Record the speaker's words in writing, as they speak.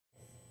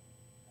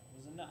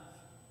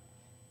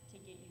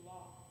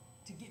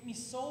to get me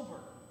sober.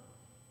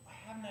 I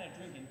haven't had a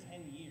drink in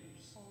 10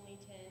 years. Only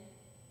 10?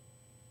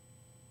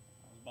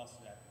 I was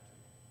busted after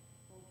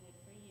 2. Well, good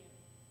for you.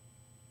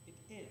 It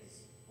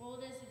is. Well,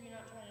 it is if you're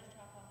not trying to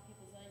chop off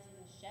people's legs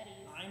with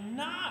machetes. I'm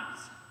not!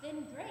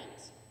 Then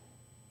great.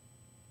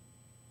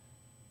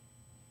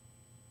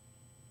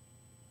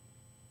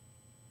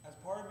 As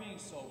part of being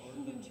sober,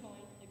 You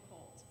joined the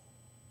cult.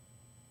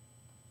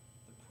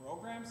 the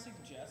program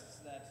suggests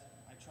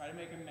that I try to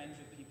make amends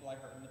with people I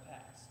hurt in the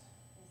past.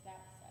 Is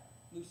that so?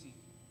 Lucy,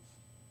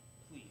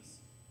 please.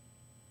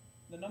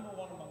 The number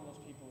one among those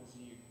people is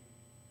you.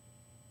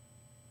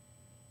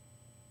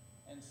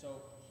 And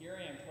so here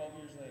I am 12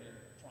 years later,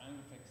 trying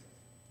to fix it.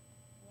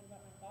 What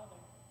about my father?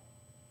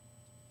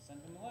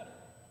 Sent him a letter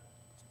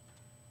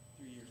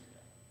 3 years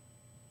ago.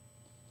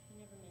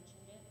 You never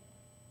mentioned it.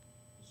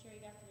 You sure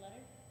you got the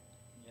letter?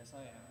 Yes,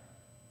 I am.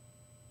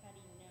 How do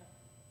you know?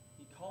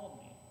 He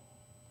called me.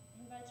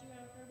 Invite you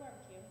around for a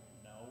barbecue?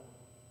 No.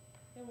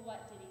 Then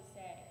what did he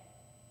say?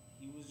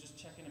 He was just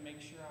checking to make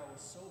sure I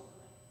was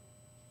sober.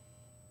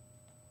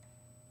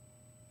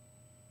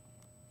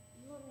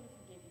 You want me to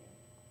forgive you?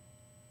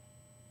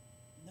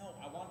 No,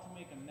 I want to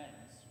make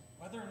amends.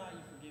 Whether or not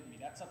you forgive me,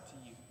 that's up to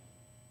you.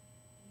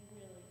 You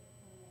really want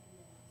to make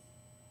amends?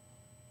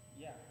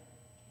 Yeah.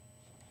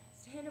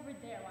 Stand over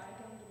there while I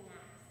go and get an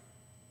axe.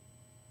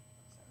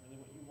 Is that really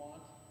what you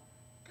want?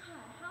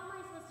 God, how am I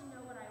supposed to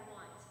know what I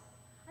want?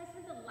 I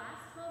spent the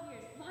last 12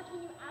 years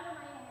blocking you out of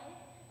my head,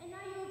 and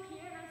now you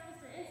appear and I'm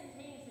supposed to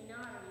instantaneously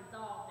know how to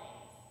resolve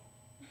things.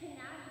 And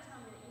now you tell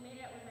me that you made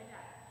it up with my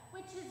dad,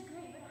 which is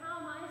great, but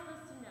how am I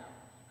supposed to know?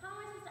 How am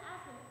I supposed to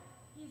ask him?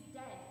 He's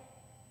dead.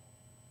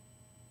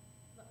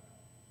 Look,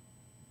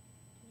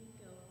 can you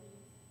go,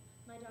 please?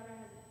 My daughter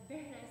has a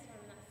very nice time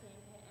in that sand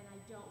pit, and I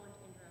don't want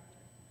to interrupt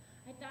her.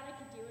 I thought I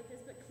could deal with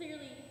this, but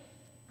clearly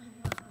I'm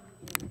not going to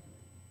be able to.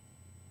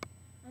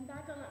 I'm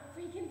back on that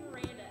freaking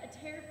veranda, a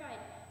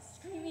terrified,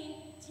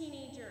 screaming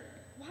teenager,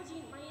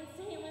 watching my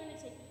insane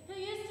lunatic, who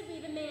used to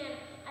be the man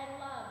I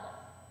love,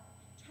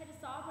 try to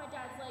saw off my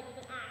dad's leg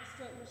with an axe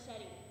stroke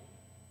machete.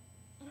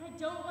 And I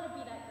don't want to be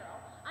that girl.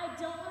 I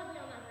don't want to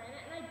be on that veranda,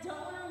 and I don't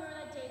want to remember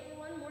that day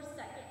for one more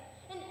second.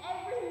 And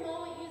every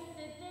moment you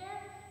sit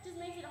there just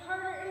makes it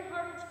harder and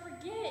harder to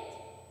forget.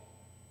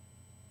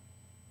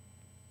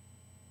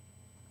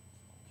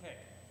 Okay.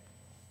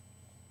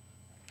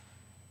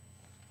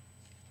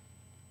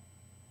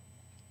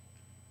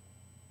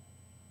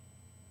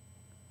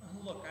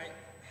 Look, I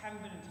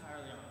haven't been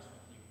entirely honest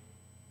with you.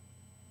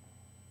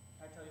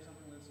 Can I tell you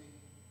something, Lucy?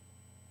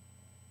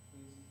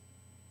 Please?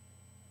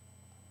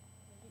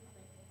 Make it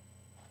quick.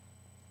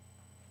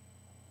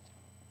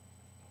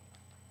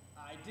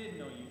 I did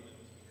know you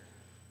lived here.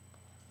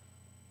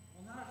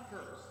 Well, not at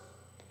first,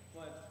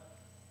 but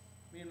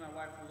me and my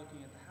wife were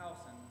looking at the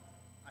house and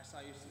I saw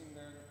you sitting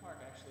there in the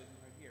park, actually,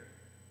 right here.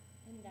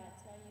 And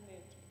that's why you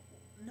moved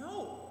here.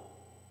 No!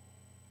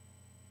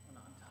 Well,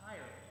 not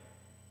entirely.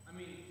 I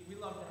mean, we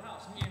love the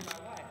house, me and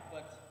my wife,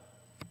 but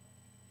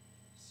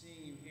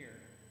seeing you here,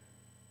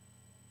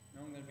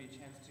 knowing there'd be a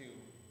chance to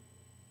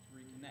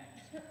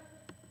reconnect,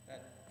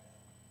 that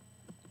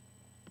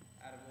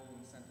added a little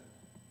incentive.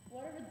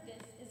 Whatever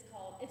this is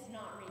called, it's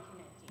not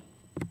reconnecting.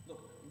 Look,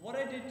 what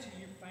I did to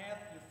your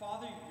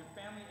father, your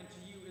family, and to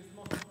you is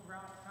the most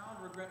profound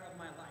regret of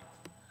my life.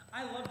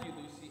 I loved you,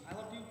 Lucy. I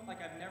loved you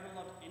like I've never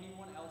loved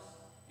anyone else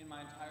in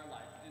my entire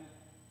life. And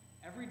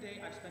every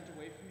day I've spent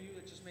away from you,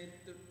 it just made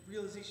the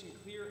realization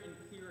clearer and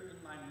clearer in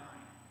my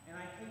mind. And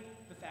I hate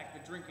the fact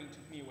that drinking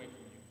took me away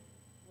from you.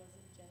 Was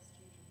it just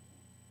you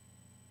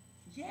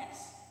drinking?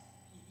 Yes!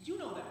 You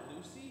know that,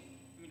 Lucy.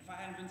 I mean, if I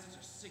hadn't been such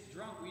a sick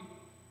drunk, we'd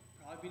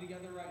probably be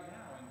together right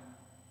now, and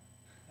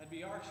that'd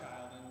be our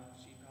child, and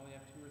she'd probably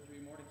have 2 or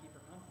 3 more to keep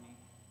her company.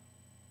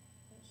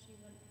 But she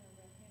wouldn't have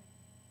red hair.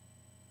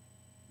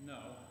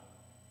 No.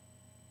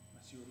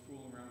 Unless you were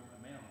fooling around with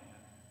a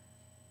mailman.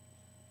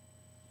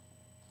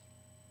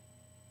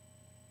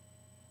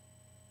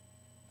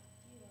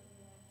 Do you love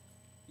your wife?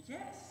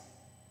 Yes.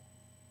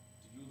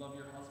 Do you love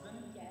your husband?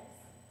 Yes.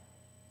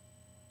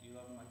 Do you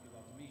love him like you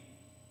love me?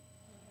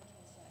 I'm not to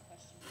answer that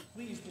question.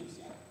 Please,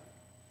 Lucy.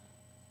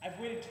 I've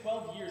waited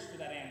 12 years for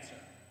that answer.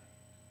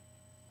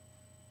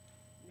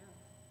 No.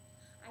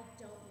 I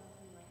don't love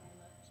him like I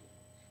loved you.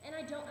 And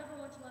I don't ever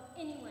want to love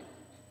anyone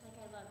like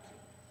I loved you.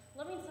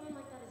 Loving someone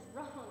like that is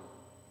wrong.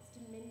 It's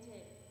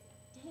demented.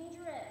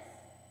 Dangerous.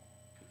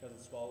 Because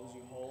it swallows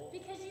you whole?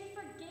 Because you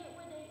forget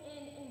where they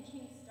end and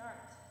you start.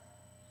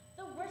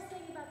 The worst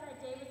thing about that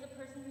day was the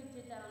person who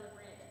did that on the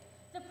veranda.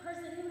 The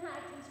person who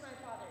hacked into my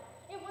father.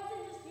 It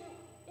wasn't just you.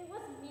 It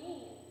was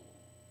me.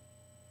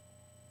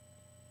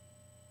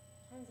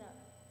 Time's up.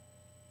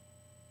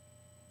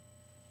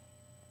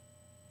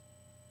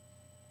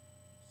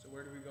 So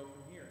where do we go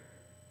from here?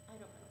 I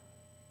don't know.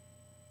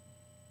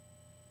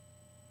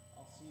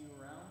 I'll see you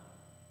around.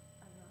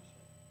 I'm not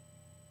sure.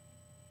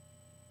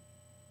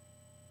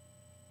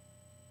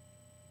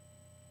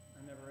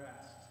 I never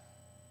asked.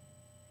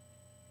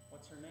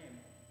 What's her name?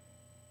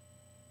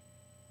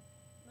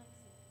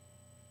 Lexi.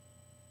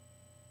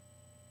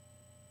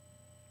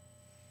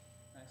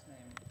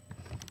 Christ's name.